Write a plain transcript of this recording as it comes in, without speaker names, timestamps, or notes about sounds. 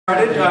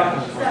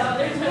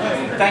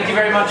Thank you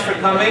very much for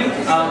coming.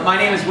 My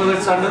name is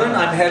Willard Sunderland.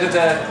 I'm head of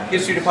the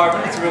history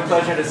department. It's a real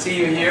pleasure to see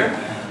you here.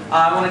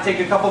 I want to take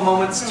a couple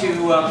moments to,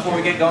 before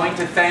we get going,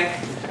 to thank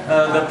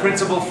the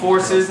principal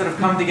forces that have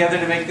come together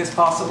to make this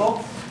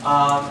possible.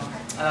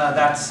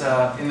 That's,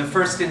 in the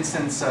first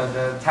instance,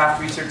 the Taft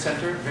Research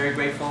Center. Very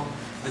grateful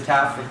to the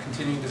Taft for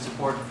continuing to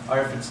support our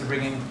efforts to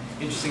bring in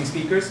interesting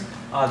speakers.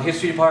 The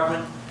history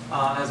department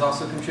has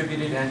also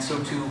contributed, and so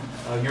too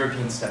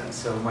European studies.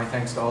 So my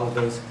thanks to all of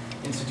those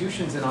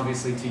institutions, and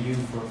obviously to you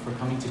for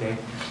coming today.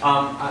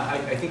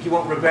 I think you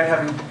won't regret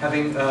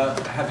having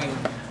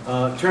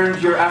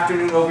turned your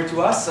afternoon over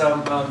to us.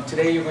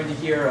 Today you're going to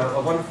hear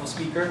a wonderful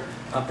speaker,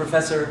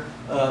 Professor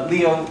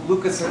Leo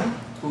Lucassen,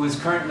 who is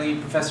currently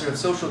Professor of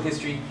Social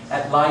History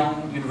at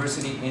Leiden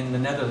University in the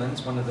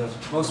Netherlands, one of the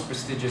most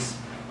prestigious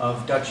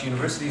of Dutch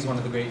universities, one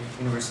of the great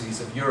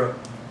universities of Europe.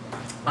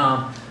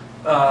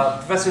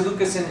 Professor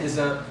Lucassen is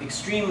an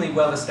extremely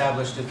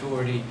well-established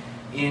authority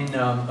in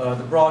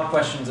the broad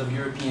questions of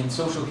European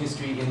social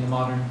history in the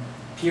modern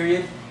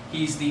period.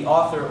 He's the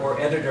author or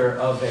editor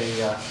of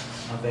a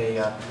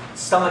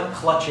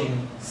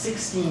stomach-clutching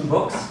 16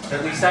 books.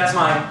 At least that's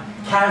my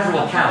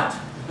casual count.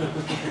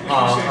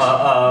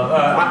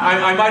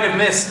 I might have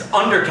missed,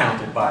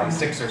 undercounted by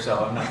 6 or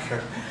so, I'm not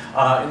sure.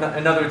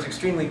 In other words,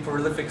 extremely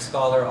prolific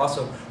scholar,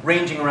 also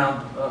ranging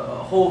around a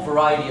whole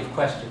variety of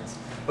questions.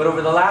 But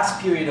over the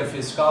last period of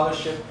his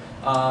scholarship,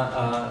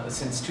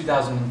 since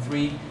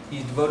 2003,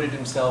 he's devoted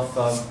himself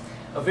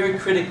very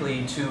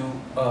critically to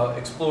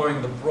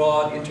exploring the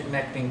broad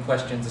interconnecting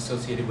questions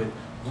associated with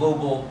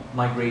global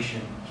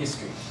migration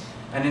history.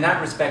 And in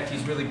that respect,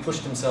 he's really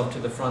pushed himself to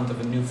the front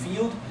of a new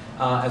field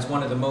as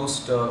one of the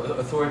most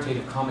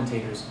authoritative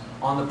commentators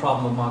on the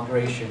problem of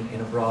migration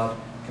in a broad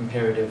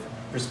comparative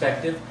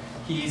perspective.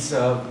 He's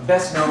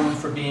best known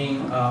for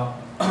being a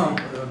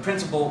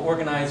principal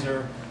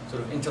organizer,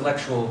 sort of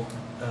intellectual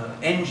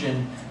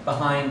engine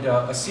behind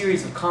a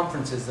series of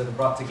conferences that have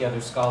brought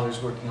together scholars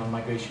working on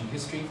migration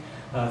history.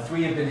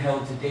 3 have been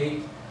held to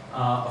date,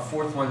 a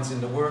 4th one's in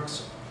the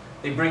works.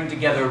 They bring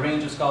together a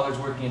range of scholars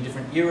working in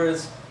different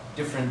eras,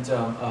 different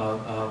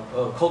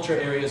culture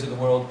areas of the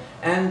world,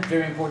 and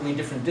very importantly,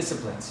 different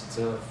disciplines. It's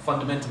a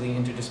fundamentally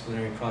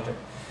interdisciplinary project.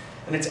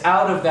 And it's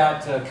out of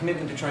that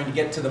commitment to trying to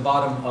get to the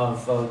bottom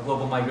of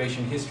global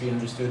migration history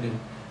understood in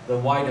the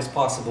widest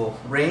possible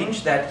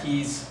range that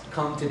he's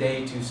come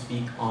today to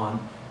speak on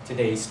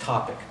today's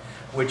topic,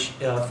 which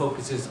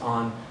focuses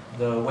on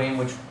the way in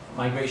which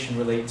migration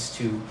relates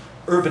to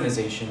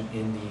urbanization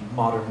in the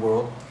modern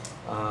world.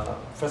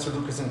 Professor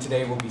Lucassen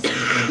today will be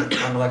speaking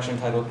on a lecture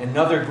entitled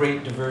 "Another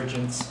Great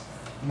Divergence,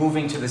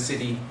 Moving to the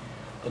City,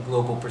 a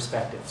Global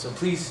Perspective." So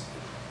please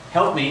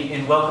help me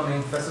in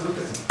welcoming Professor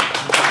Lucassen.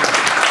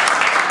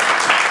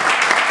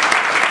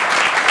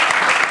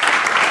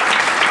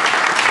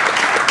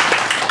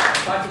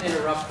 If I can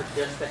interrupt for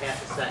just a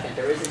half a second,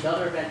 there is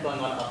another event going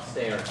on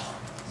upstairs.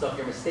 So if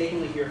you're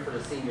mistakenly here for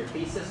the senior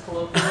thesis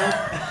colloquium,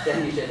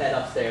 then you should head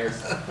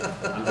upstairs.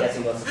 I'm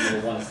guessing lots of you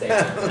will want to stay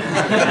here.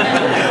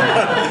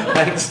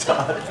 Thanks,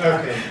 Todd.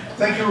 Okay,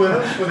 thank you,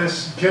 Willard, for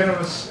this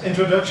generous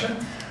introduction.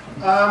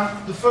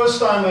 The first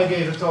time I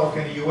gave a talk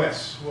in the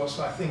US was,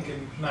 I think,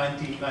 in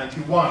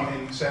 1991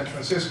 in San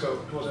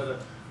Francisco. It was at a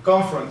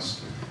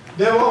conference.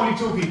 There were only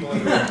 2 people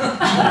in the room.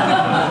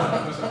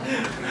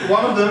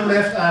 One of them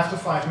left after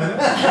 5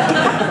 minutes.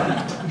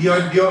 The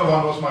other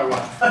one was my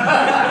wife.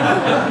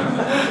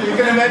 You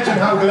can imagine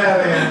how glad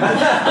I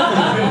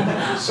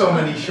am so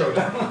many showed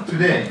up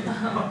today.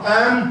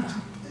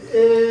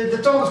 The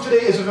talk of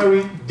today is a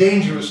very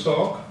dangerous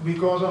talk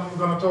because I'm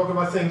going to talk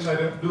about things I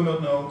do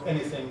not know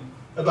anything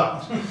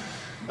about.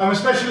 I'm a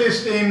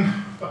specialist in,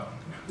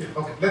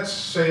 okay, let's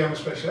say I'm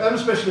a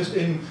specialist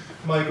in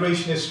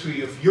migration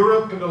history of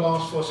Europe in the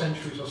last 4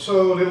 centuries or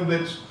so, a little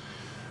bit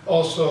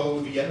also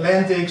the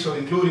Atlantic, so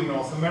including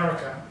North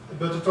America.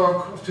 But the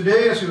talk of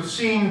today, as you've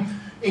seen,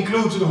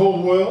 includes the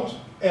whole world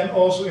and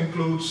also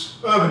includes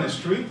urban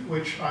history,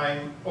 which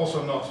I'm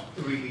also not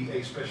really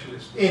a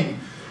specialist in.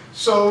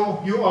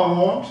 So you are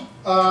warned.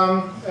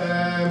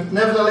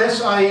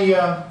 Nevertheless, I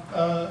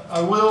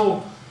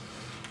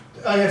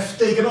have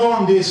taken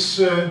on this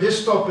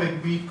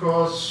topic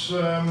because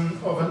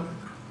of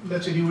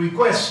let's say the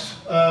request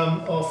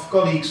of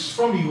colleagues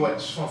from the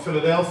US, from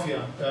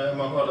Philadelphia,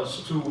 among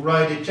others, to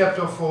write a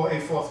chapter for a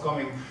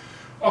forthcoming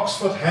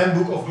Oxford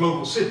Handbook of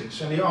Global Cities.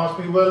 And they asked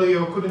me, well,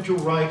 Leo, couldn't you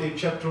write a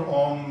chapter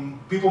on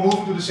people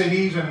moving to the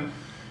cities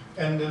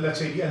and let's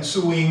say the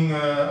ensuing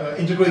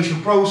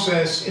integration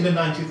process in the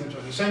 19th and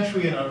 20th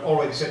century? And I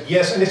already said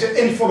yes, and they said,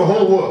 and for the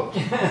whole world. For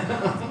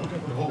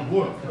the whole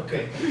world,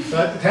 okay.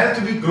 But it had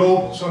to be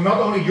global, so not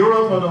only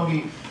Europe, not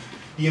only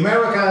the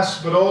Americas,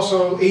 but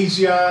also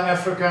Asia,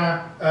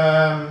 Africa,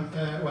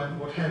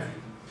 what have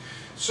you.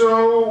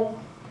 So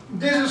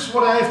this is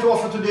what I have to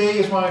offer today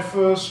is my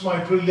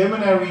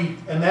preliminary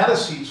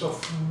analysis of,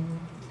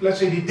 let's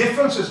say, the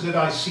differences that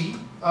I see,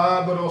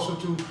 but also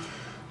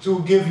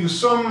to give you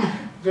some,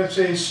 let's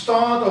say,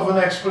 start of an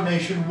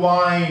explanation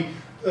why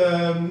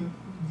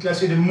let's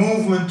say, the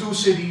movement to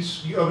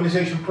cities, the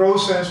urbanization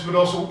process, but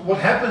also what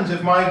happens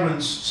if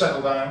migrants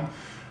settle down,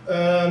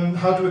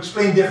 how to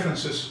explain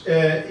differences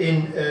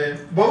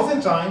both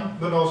in time,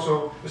 but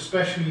also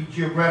especially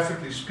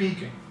geographically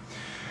speaking.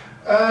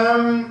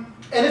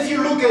 And if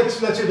you look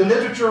at, let's say, the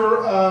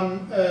literature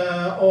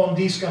on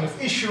these kind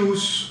of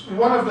issues,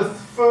 one of the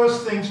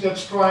first things that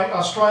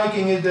are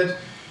striking is that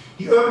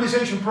the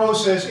urbanization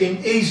process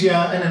in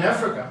Asia and in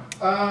Africa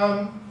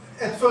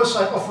at first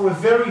sight offer a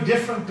very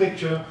different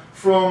picture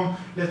from,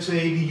 let's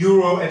say, the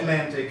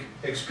Euro-Atlantic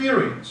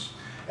experience.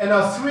 And there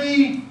are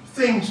three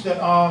things that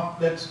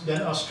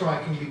are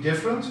strikingly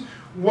different.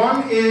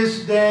 One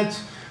is that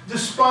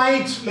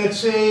despite, let's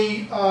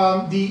say,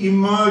 the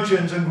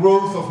emergence and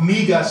growth of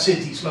mega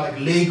cities like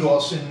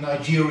Lagos in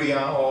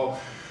Nigeria, or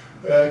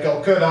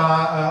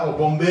Calcutta, or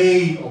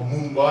Bombay, or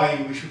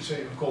Mumbai, we should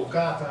say, or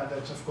Kolkata,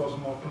 that's of course a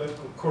more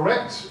politically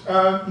correct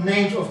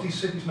names of these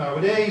cities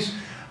nowadays.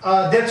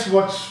 That's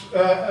what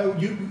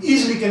you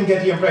easily can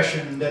get the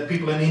impression that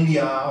people in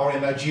India or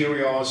in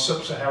Nigeria or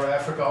Sub-Saharan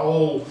Africa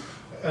all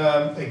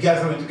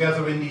gathering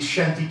together in these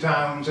shanty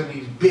towns and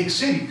these big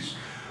cities.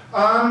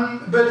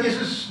 But this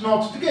is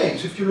not the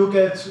case. If you look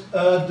at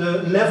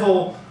the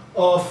level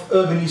of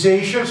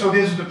urbanization, so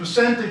this is the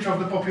percentage of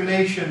the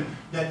population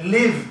that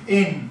live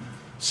in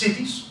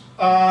cities,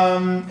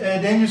 and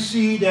then you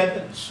see that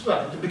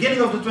at the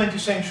beginning of the 20th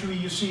century,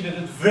 you see that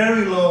it's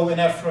very low in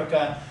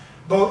Africa,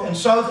 both in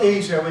South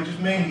Asia, which is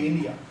mainly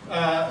India,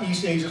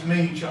 East Asia is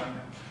mainly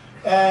China.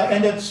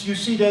 And you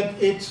see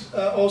that it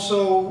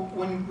also,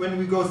 when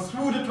we go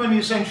through the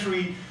 20th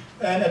century,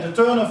 and at the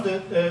turn of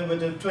the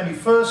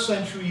 21st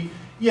century,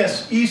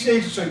 yes, East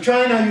Asia, so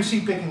China you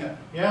see picking up.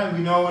 Yeah, we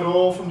know it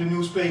all from the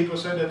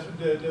newspapers, that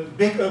the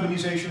big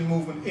urbanization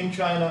movement in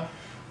China,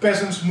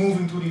 peasants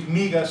moving to these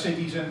mega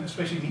cities, and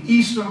especially the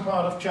eastern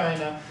part of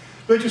China.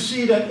 But you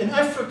see that in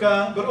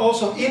Africa, but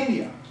also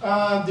India,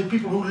 the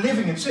people who are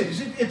living in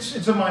cities,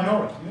 it's a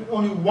minority.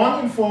 Only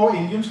 1 in 4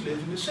 Indians live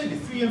in the city.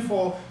 3 in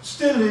 4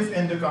 still live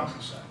in the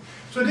countryside.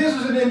 So this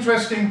is an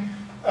interesting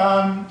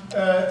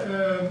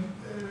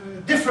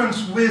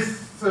difference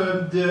with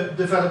the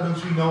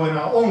developments we know in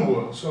our own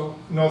world, so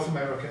North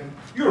America and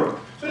Europe.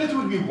 So that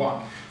would be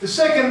one. The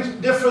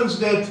second difference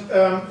that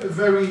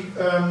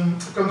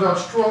comes out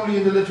strongly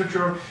in the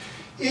literature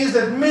is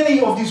that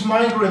many of these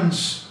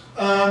migrants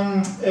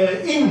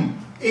in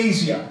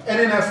Asia and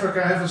in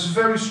Africa have a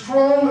very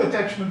strong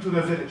attachment to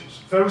their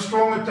villages, very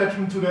strong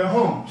attachment to their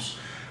homes,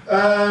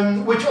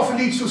 which often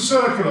leads to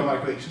circular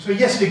migration. So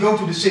yes, they go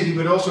to the city,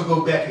 but also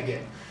go back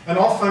again. And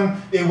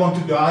often they want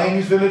to die in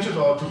these villages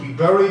or to be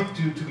buried,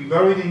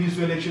 in these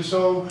villages.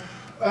 So,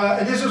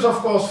 and this is of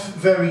course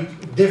very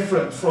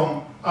different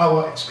from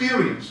our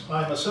experience.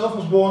 I myself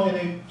was born in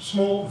a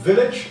small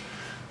village,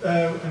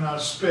 and I'll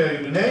spare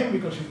you the name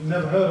because you've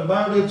never heard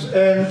about it.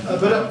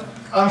 But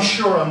I'm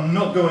sure I'm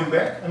not going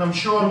back, and I'm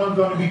sure I'm not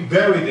going to be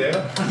buried there.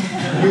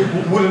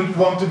 You wouldn't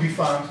want to be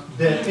found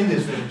dead in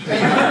this village.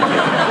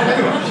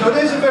 Anyway, so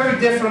there's a very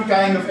different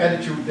kind of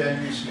attitude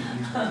than you see in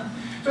these countries.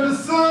 So the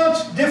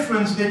third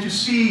difference that you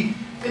see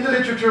in the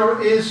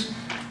literature is,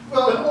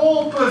 well, an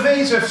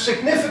all-pervasive,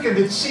 significant,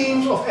 it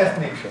seems, of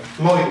ethnic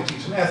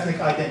loyalties and ethnic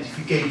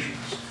identifications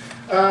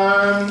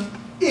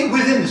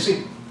within the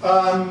city.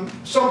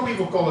 Some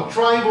people call it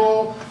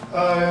tribal,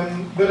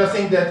 but I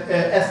think that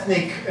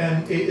ethnic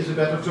is a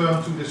better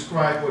term to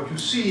describe what you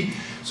see.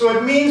 So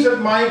it means that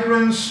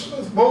migrants,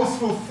 both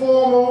through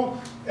formal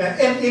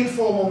and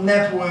informal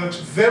networks,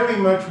 very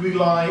much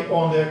rely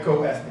on their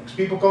co-ethnics.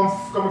 People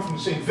coming from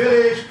the same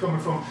village, coming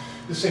from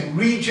the same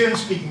region,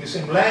 speaking the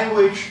same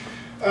language.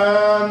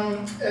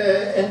 And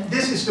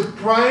this is the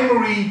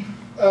primary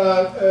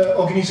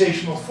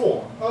organizational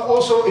form.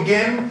 Also,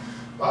 again,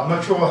 I'm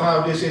not sure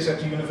how this is at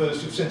the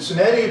University of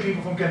Cincinnati.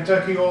 People from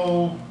Kentucky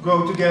all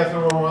go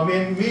together, or I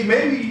mean,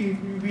 maybe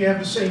we have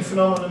the same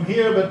phenomenon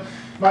here, but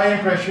my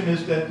impression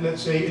is that,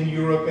 let's say, in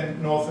Europe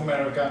and North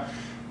America,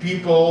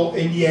 people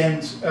in the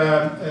end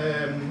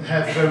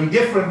have very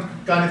different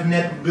kind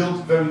of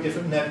built very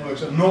different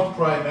networks, and not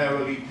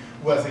primarily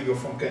whether you're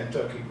from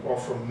Kentucky or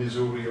from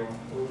Missouri or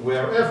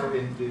wherever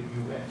in the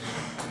US.